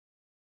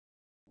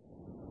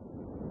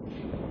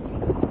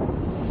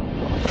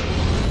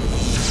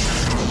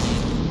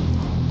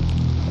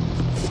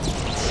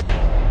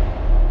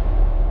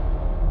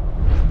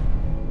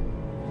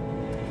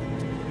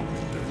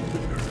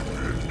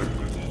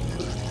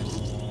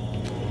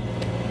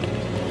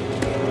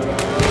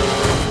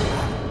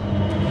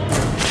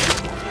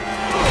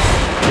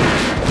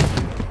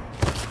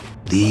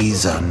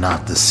These are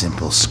not the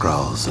simple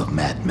scrawls of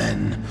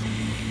madmen.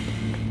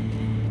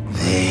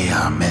 They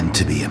are meant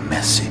to be a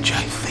message,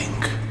 I think.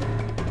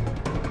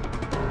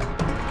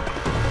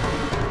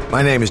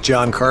 My name is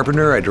John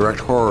Carpenter. I direct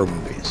horror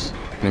movies.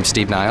 My name's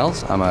Steve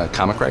Niles. I'm a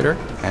comic writer,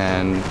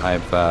 and I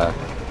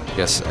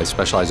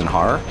specialize in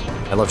horror.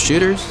 I love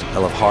shooters, I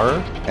love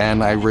horror,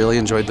 and I really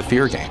enjoyed the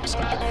F.E.A.R games.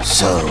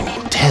 So,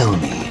 tell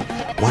me,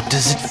 what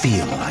does it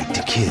feel like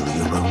to kill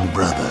your own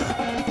brother?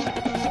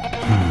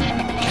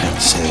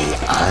 Can't say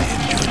I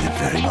enjoyed it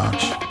very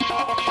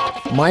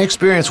much. My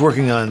experience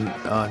working on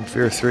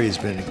F.E.A.R 3 has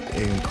been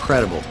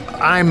incredible.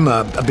 I'm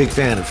a big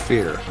fan of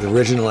F.E.A.R, the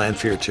original and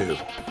F.E.A.R 2.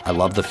 I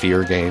love the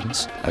F.E.A.R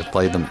games. I've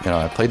played them,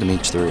 I've played them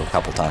each through a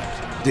couple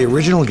times. The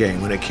original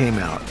game, when it came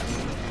out,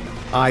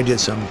 I did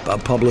some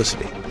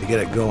publicity to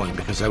get it going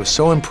because I was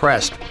so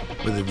impressed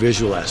with the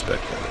visual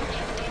aspect of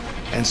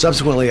it. And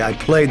subsequently, I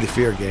played the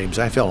F.E.A.R games.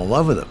 I fell in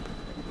love with them.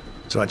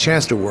 So a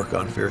chance to work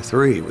on F.E.A.R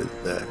 3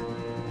 with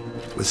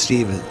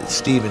Steve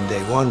in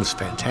day one was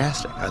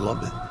fantastic. I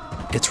loved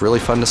it. It's really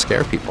fun to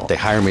scare people. They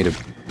hire me to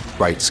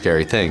write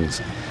scary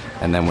things,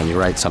 and then when you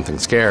write something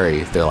scary,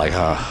 they're like,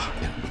 oh,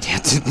 you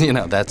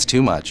can't, that's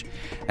too much.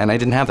 And I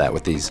didn't have that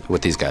with these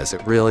guys.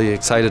 They're really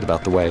excited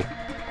about the way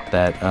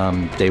that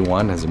Day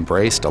One has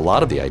embraced a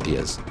lot of the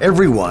ideas.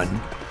 Everyone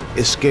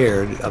is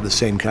scared of the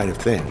same kind of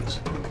things.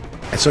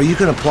 And so you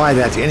can apply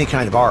that to any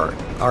kind of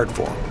art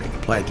form. You can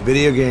apply it to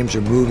video games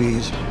or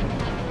movies,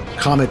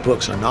 comic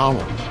books or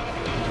novels.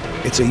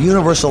 It's a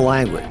universal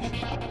language.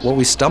 What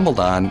we stumbled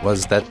on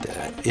was that,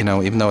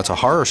 even though it's a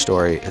horror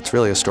story, it's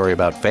really a story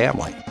about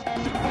family.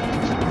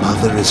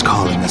 Mother is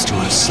calling us to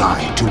her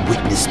side to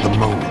witness the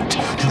moment,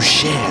 to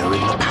share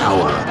in the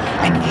power,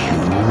 and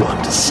you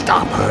want to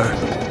stop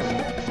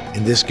her?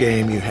 In this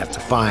game, you have to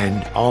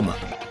find Alma,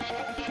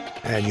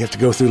 and you have to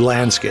go through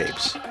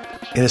landscapes.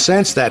 In a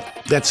sense,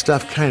 that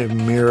stuff kind of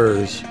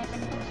mirrors,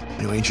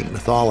 ancient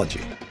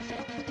mythology.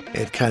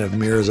 It kind of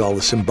mirrors all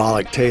the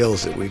symbolic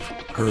tales that we've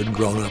heard and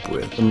grown up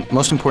with. The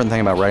most important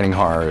thing about writing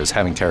horror is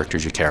having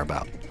characters you care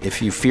about.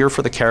 If you fear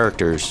for the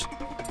characters,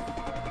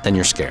 then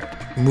you're scared.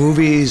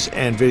 Movies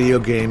and video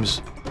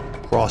games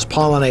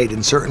cross-pollinate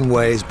in certain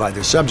ways by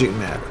their subject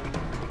matter,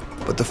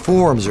 but the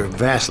forms are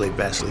vastly,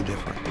 vastly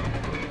different.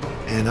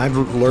 And I've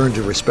learned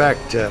to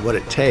respect what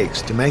it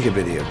takes to make a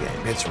video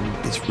game.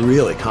 It's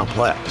really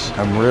complex.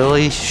 I'm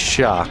really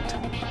shocked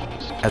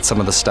at some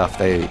of the stuff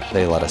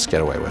they let us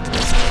get away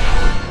with.